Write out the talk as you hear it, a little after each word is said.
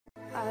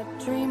I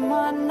dream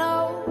I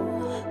know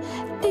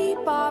deep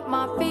of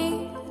my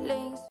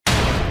feelings.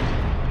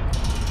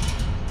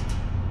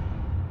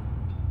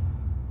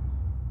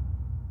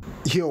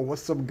 Yo,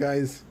 what's up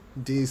guys?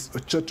 This is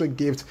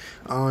OchoochogiftYT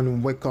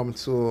and welcome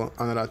to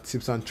another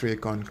tips and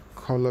trick on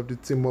Call of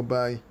Duty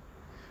Mobile.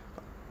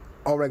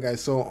 Alright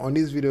guys, so on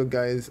this video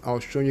guys,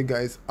 I'll show you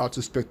guys how to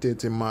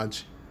spectate a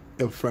match,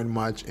 a friend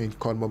match in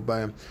COD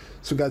Mobile.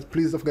 So guys,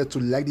 please don't forget to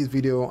like this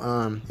video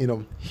and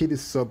hit the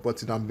sub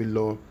button down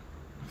below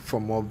for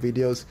more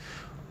videos.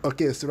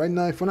 Okay, so right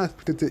now if you wanna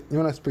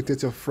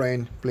spectate your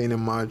friend playing a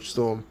match,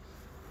 so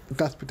you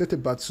can spectate a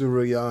battle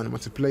royale and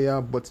multiplayer,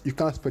 but you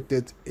can't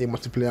spectate a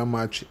multiplayer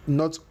match.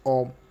 Not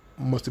all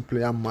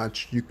multiplayer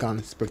match you can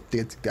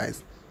spectate,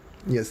 guys.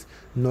 Yes,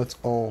 not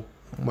all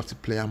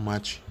multiplayer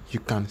match you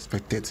can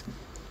spectate.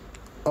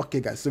 Okay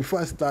guys, so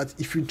before I start,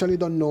 if you actually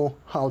don't know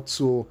how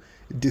to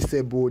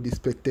disable the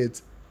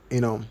spectate,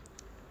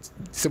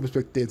 disable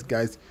spectate,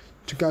 guys,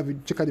 check out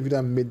the video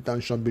I made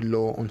down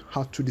below on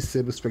how to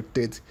disable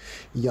spectate.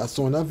 Yeah,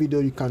 so on that video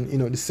you can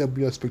disable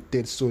your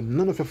spectate so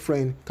none of your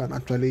friends can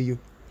actually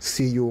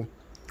see you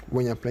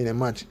when you're playing a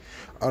match.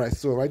 Alright,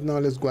 so right now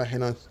let's go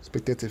ahead and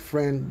spectate a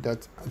friend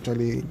that's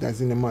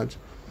in the match.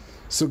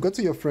 So go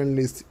to your friend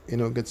list,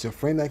 get your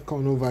friend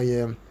icon over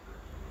here.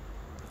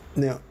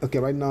 Now, okay,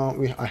 right now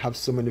I have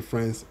so many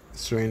friends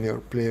showing your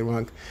play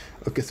rank.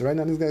 Okay, so right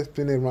now this guy is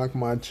playing a rank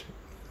match,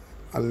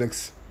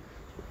 Alex.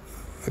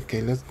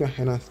 Okay, let's go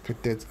ahead and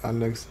spectate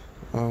Alex.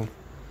 Oh,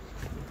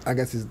 I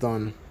guess he's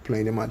done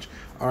playing the match.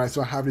 Alright,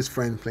 so I have this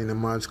friend playing the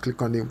match.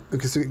 Click on him.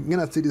 Okay, so you're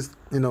gonna see this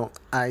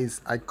eyes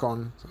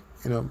icon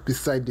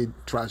beside the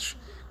trash.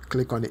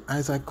 Click on the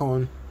eyes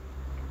icon.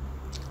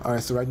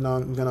 Alright, so right now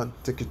I'm gonna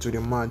take you to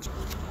the match.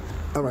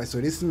 Alright,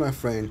 so this is my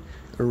friend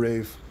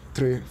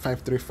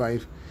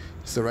Rave3535.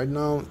 So right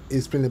now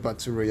he's playing a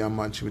battle royale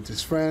match with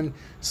his friend,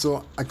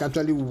 so I can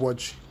actually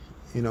watch,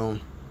 I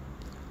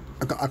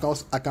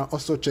can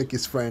also check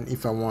his friend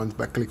if I want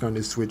by clicking on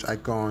the switch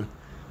icon.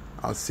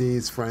 I'll see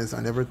his friends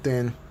and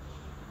everything.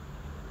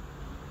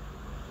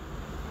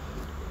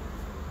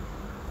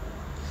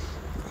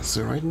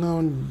 So right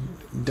now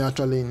they're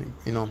actually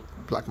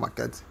black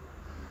market.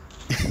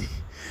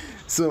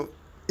 So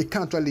you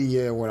can't really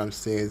hear what I'm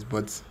saying,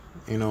 but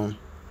you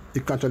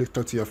can't actually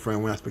talk to your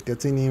friend when I'm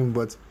spectating him,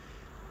 but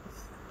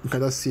you can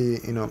just see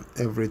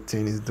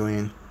everything he's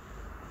doing.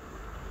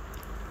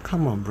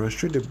 Come on bro,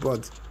 shoot the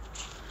bot.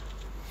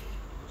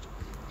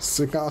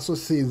 So you can also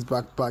see his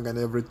backpack and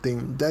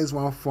everything. That is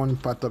one fun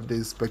part of the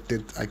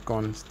spectate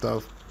icon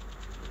stuff.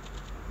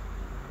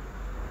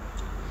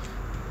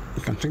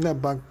 You can check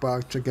that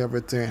backpack, check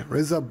everything.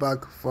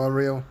 Razorback for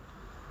real.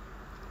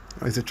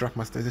 Oh, is a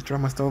Trackmaster? Is a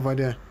Trackmaster over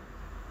there?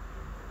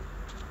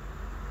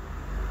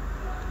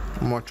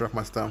 More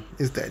Trackmaster.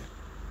 He's dead.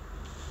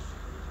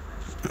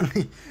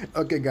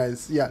 Okay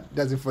guys, yeah,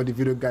 that's it for the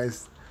video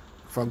guys.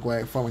 For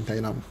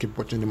keep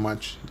watching the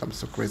match. That's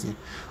so crazy.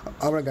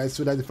 Alright guys,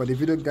 so that's it for the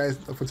video guys.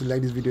 Don't forget to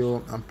like this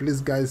video and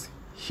please guys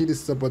hit the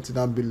sub button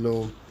down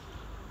below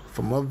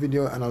for more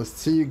video, and I'll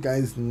see you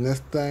guys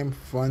next time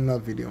for another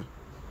video.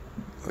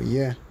 Oh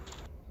yeah.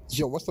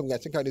 Yo, what's up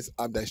guys? Check out this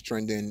app that's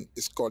trending.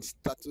 It's called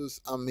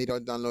Status and Media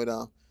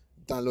Downloader.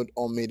 Download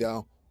all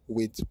media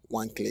with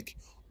one click.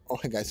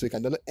 Okay guys, so you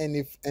can download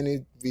any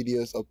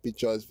videos or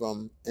pictures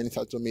from any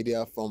social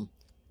media, from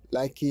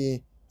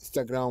Likey,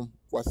 Instagram,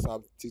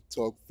 WhatsApp,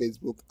 TikTok,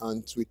 Facebook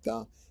and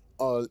Twitter,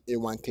 all in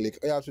one click.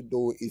 All you have to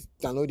do is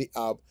download the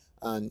app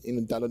and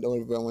download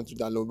whatever you want to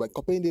download by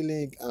copying the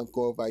link and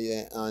go over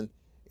here and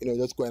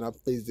just go ahead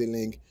and paste the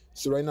link.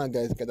 So right now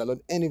guys, you can download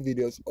any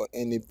videos or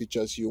any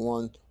pictures you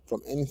want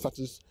from any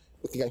status.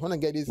 Okay guys, wanna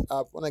get this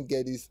app,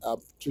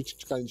 click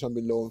down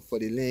below for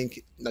the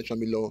link down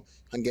below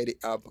and get the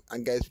app.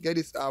 And guys, get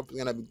this app, it's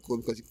gonna be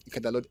good because you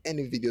can download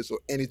any videos or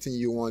anything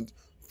you want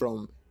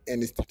from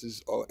any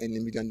status or any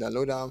media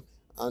downloader.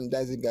 And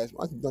that's it guys.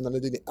 Once you've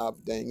downloaded the app,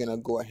 then you're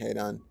gonna go ahead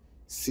and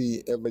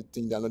see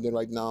everything downloaded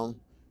right now.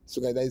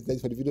 So guys, that's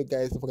it for the video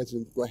guys. Don't forget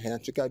to go ahead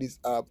and check out this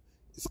app.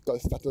 It's called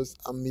Status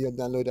and Media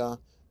Downloader.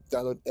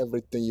 Download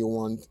everything you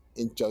want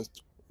in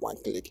just one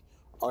click.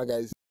 Alright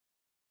guys.